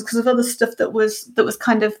reasons, because of other stuff that was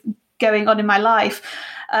kind of going on in my life.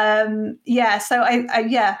 So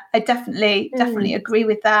I definitely agree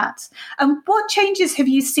with that. What changes have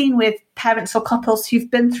you seen with parents or couples who've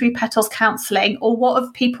been through Petal's counselling, or what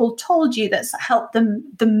have people told you that's helped them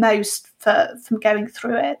the most from going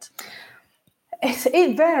through it?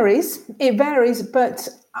 It varies, but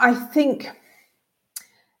I think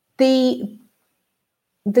the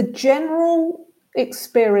general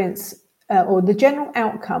experience or the general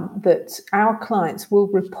outcome that our clients will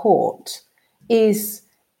report is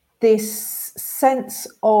this sense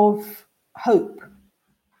of hope,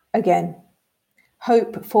 again,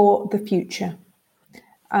 hope for the future.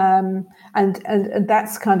 And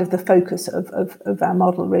that's kind of the focus of our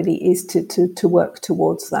model, really, is to work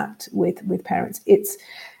towards that with parents. It's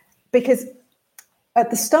because at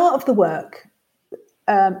the start of the work,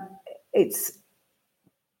 it's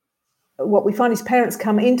what we find is parents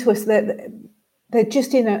come into us, they're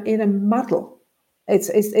just in a muddle.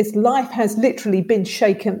 It's life has literally been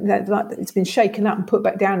shaken. It's been shaken up and put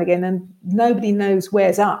back down again, and nobody knows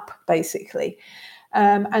where's up, basically.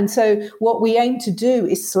 And so what we aim to do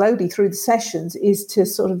is slowly through the sessions is to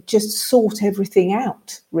sort of just sort everything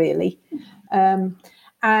out, really.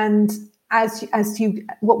 And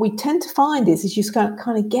what we tend to find is you just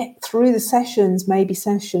kind of get through the sessions, maybe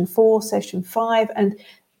session 4, session 5, and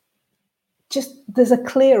just there's a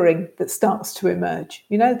clearing that starts to emerge.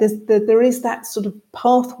 There is that sort of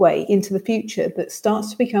pathway into the future that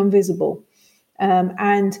starts to become visible,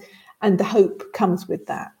 and the hope comes with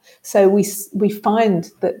that. So we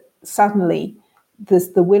find that suddenly there's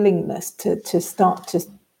the willingness to start to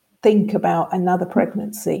think about another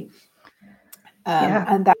pregnancy,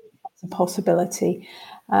 and that's a possibility,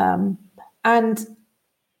 and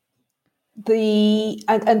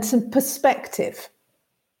some perspective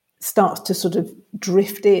starts to sort of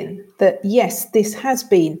drift in that, yes, this has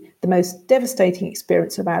been the most devastating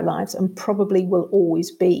experience of our lives and probably will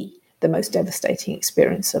always be the most devastating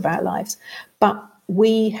experience of our lives. But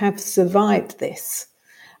we have survived this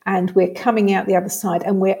and we're coming out the other side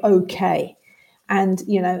and we're okay. And,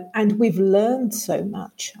 and we've learned so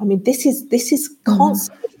much. I mean, this is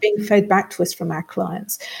constantly being fed back to us from our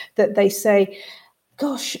clients, that they say,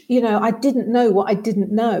 gosh, I didn't know what I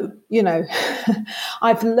didn't know.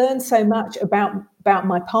 I've learned so much about about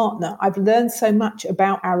my partner. I've learned so much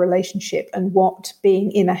about our relationship and what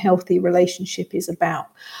being in a healthy relationship is about.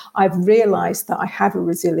 I've realized that I have a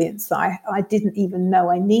resilience that I didn't even know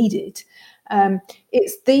I needed.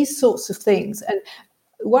 It's these sorts of things. And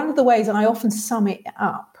one of the ways, and I often sum it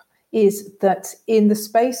up, is that in the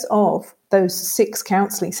space of those 6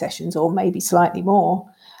 counselling sessions, or maybe slightly more,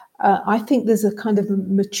 I think there's a kind of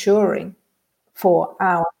maturing for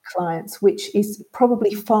our clients, which is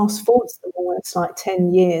probably fast forwards them almost like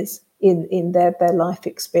 10 years in their life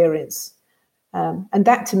experience. And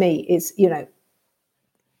that to me is,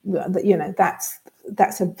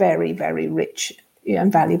 that's a very, very rich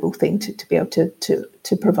and valuable thing to be able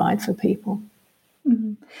to provide for people.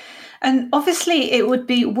 Mm-hmm. And obviously, it would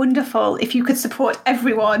be wonderful if you could support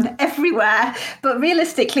everyone everywhere. But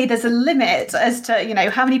realistically, there's a limit as to,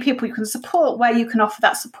 how many people you can support, where you can offer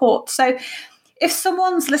that support. So if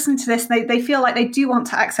someone's listening to this, they feel like they do want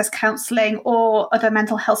to access counselling or other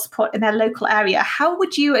mental health support in their local area, how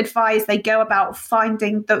would you advise they go about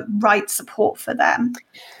finding the right support for them?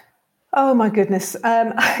 Oh my goodness,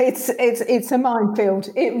 it's a minefield.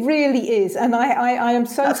 It really is, and I am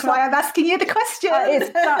so. That's why I'm asking you the question.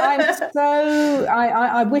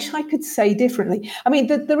 I wish I could say differently. I mean,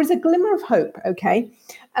 there is a glimmer of hope. Okay,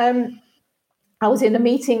 I was in a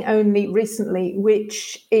meeting only recently,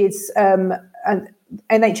 which is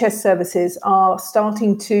NHS services are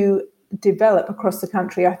starting to develop across the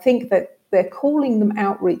country. I think that they're calling them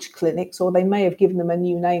outreach clinics, or they may have given them a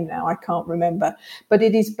new name now, I can't remember. But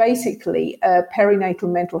it is basically a perinatal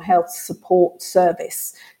mental health support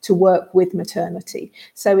service to work with maternity.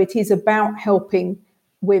 So it is about helping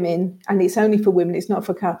women, and it's only for women, it's not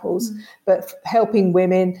for couples, but helping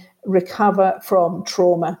women recover from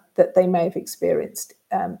trauma that they may have experienced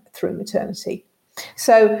through maternity.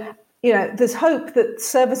 So, there's hope that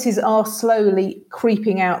services are slowly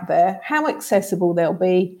creeping out there. How accessible they'll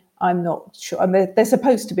be, I'm not sure. I mean, they're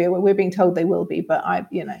supposed to be. We're being told they will be, but I've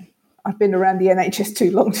been around the NHS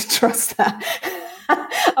too long to trust that.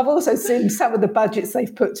 I've also seen some of the budgets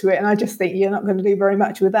they've put to it, and I just think you're not going to do very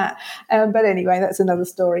much with that. But anyway, that's another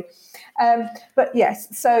story. But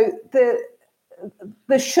yes, so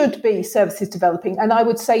there should be services developing, and I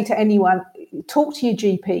would say to anyone, talk to your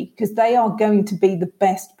GP, because they are going to be the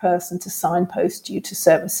best person to signpost you to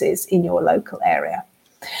services in your local area.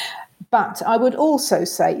 But I would also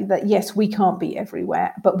say that, yes, we can't be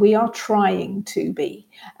everywhere, but we are trying to be.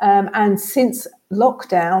 And since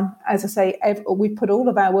lockdown, as I say, we put all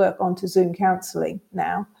of our work onto Zoom counselling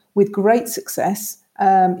now with great success.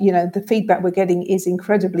 The feedback we're getting is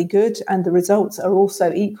incredibly good, and the results are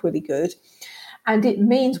also equally good. And it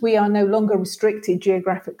means we are no longer restricted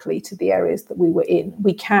geographically to the areas that we were in.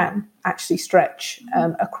 We can actually stretch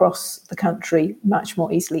across the country much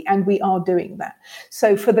more easily, and we are doing that.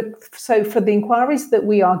 So for the inquiries that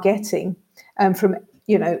we are getting from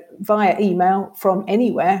via email from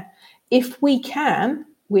anywhere, if we can,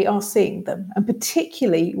 we are seeing them. And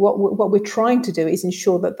particularly, what we're trying to do is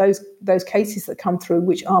ensure that those cases that come through,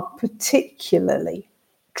 which are particularly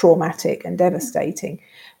traumatic and devastating,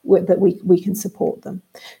 that we can support them.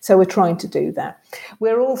 So we're trying to do that.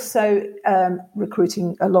 We're also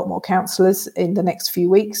recruiting a lot more counsellors in the next few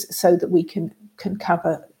weeks so that we can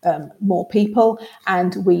cover more people,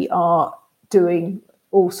 and we are doing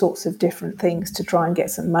all sorts of different things to try and get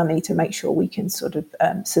some money to make sure we can sort of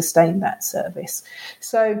sustain that service.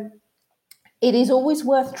 So it is always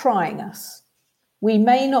worth trying us. We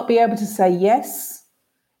may not be able to say yes,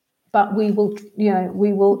 but we will,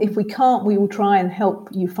 if we can't, we will try and help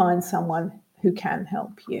you find someone who can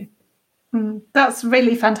help you. That's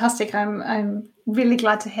really fantastic. I'm really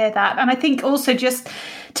glad to hear that. And I think also, just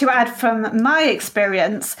to add from my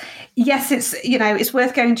experience, yes, it's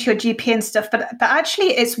worth going to your GP and stuff, but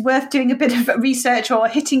actually it's worth doing a bit of research or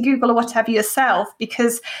hitting Google or whatever yourself,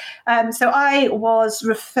 because so I was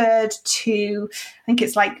referred to, I think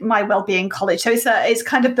it's like My Wellbeing College. So it's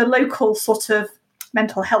kind of the local sort of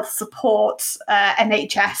mental health support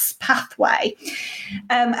NHS pathway.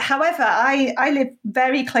 However, I live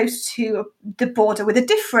very close to the border with a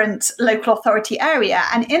different local authority area,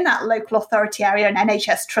 and in that local authority area, an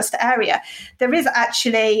NHS trust area, there is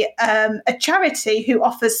actually a charity who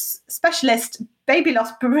offers specialist baby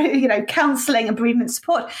loss, counselling and bereavement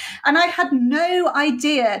support. And I had no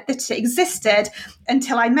idea that it existed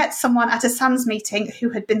until I met someone at a SANS meeting who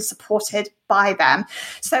had been supported by them.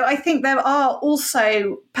 So I think there are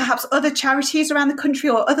also perhaps other charities around the country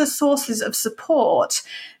or other sources of support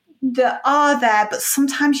that are there, but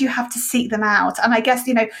sometimes you have to seek them out. And I guess,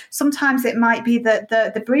 sometimes it might be that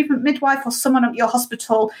the bereavement midwife or someone at your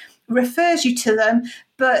hospital refers you to them,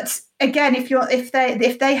 But again,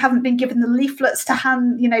 if they haven't been given the leaflets to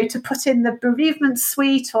hand, to put in the bereavement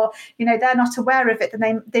suite, or they're not aware of it,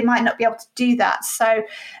 then they might not be able to do that. So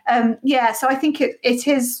so I think it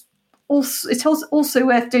is also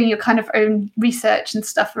worth doing your kind of own research and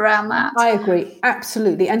stuff around that. I agree,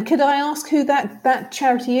 absolutely. And could I ask who that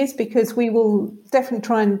charity is? Because we will definitely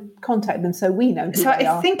try and contact them so we know who they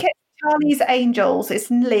are. I think it's Charlie's Angels.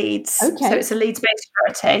 It's in Leeds. Okay. So it's a Leeds-based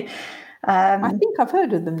charity. I think I've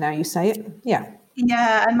heard of them now you say it. Yeah.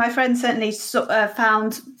 Yeah, and my friend certainly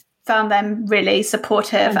found them really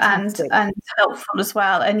supportive and helpful as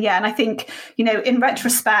well. And I think, in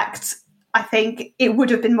retrospect, I think it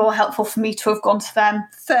would have been more helpful for me to have gone to them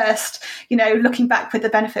first, looking back with the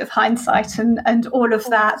benefit of hindsight and all of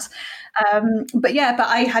that. But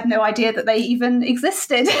I had no idea that they even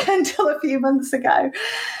existed until a few months ago.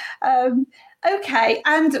 Okay,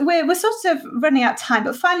 and we're sort of running out of time,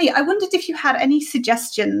 but finally, I wondered if you had any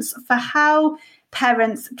suggestions for how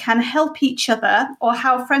parents can help each other, or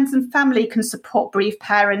how friends and family can support bereaved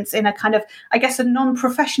parents in a kind of, I guess, a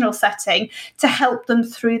non-professional setting to help them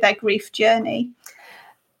through their grief journey.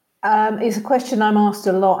 It's a question I'm asked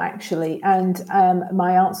a lot, actually, and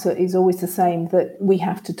my answer is always the same, that we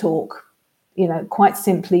have to talk. Quite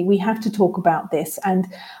simply, we have to talk about this. And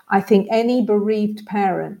I think any bereaved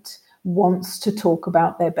parent wants to talk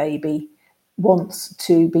about their baby, wants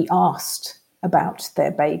to be asked about their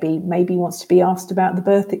baby, maybe wants to be asked about the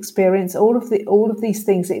birth experience, all of these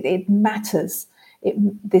things. It matters.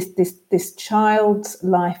 This child's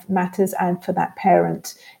life matters, and for that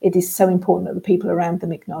parent, it is so important that the people around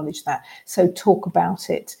them acknowledge that. So talk about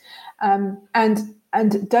it, and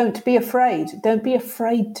don't be afraid. Don't be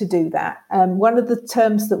afraid to do that. One of the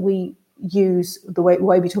terms that we use, the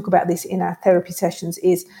way we talk about this in our therapy sessions,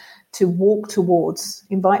 is to walk towards.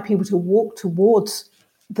 Invite people to walk towards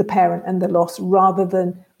the parent and the loss, rather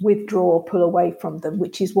than withdraw or pull away from them,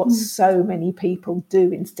 which is what so many people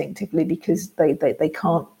do instinctively, because they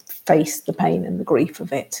can't face the pain and the grief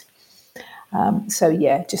of it.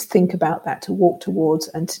 Just think about that, to walk towards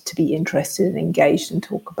and to be interested and engaged and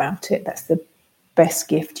talk about it. That's the best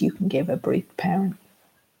gift you can give a bereaved parent.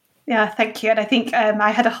 Yeah, thank you. And I think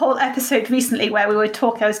I had a whole episode recently where I was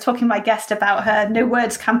talking to my guest about her No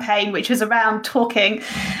Words campaign, which was around talking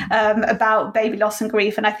about baby loss and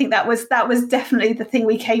grief. And I think that was definitely the thing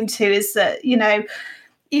we came to, is that,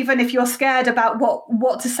 even if you're scared about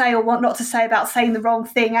what to say or what not to say about saying the wrong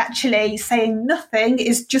thing, actually saying nothing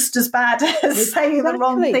is just as bad as saying the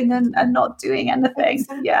wrong thing and not doing anything.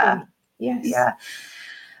 Exactly. Yeah. Yes. Yeah.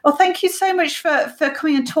 Well, thank you so much for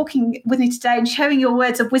coming and talking with me today and sharing your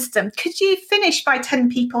words of wisdom. Could you finish by telling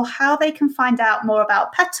people how they can find out more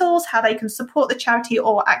about Petals, how they can support the charity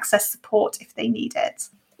or access support if they need it?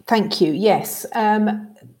 Thank you. Yes.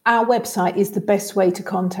 Our website is the best way to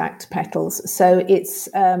contact Petals. So it's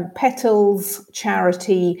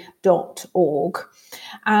petalscharity.org.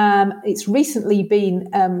 It's recently been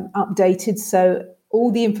updated, so all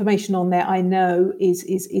the information on there, I know,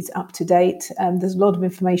 is up to date. There's a lot of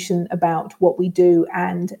information about what we do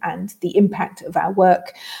and the impact of our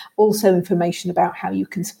work. Also information about how you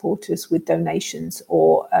can support us with donations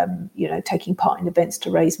or, taking part in events to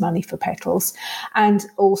raise money for Petals. And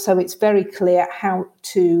also it's very clear how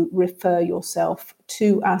to refer yourself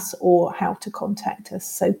to us or how to contact us.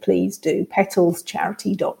 So please do,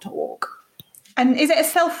 petalscharity.org. And is it a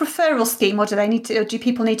self-referral scheme, or do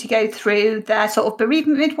people need to go through their sort of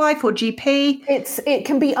bereavement midwife or GP? It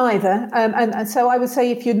can be either. And so I would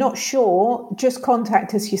say, if you're not sure, just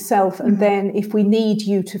contact us yourself. And then if we need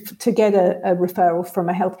you to get a referral from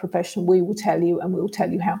a health professional, we will tell you, and we will tell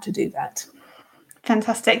you how to do that.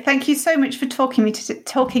 Fantastic. Thank you so much for talking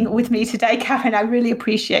with me today, Karen. I really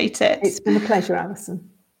appreciate it. It's been a pleasure, Alison.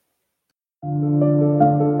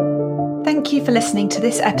 Thank you for listening to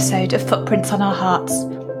this episode of Footprints on Our Hearts.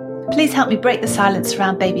 Please help me break the silence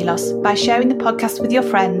around baby loss by sharing the podcast with your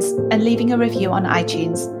friends and leaving a review on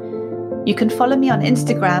iTunes. You can follow me on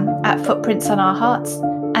Instagram at Footprints on Our Hearts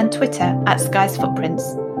and Twitter at Skies Footprints.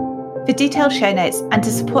 For detailed show notes and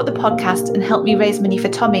to support the podcast and help me raise money for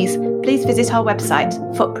Tommy's, please visit our website,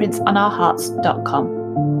 footprintsonourhearts.com.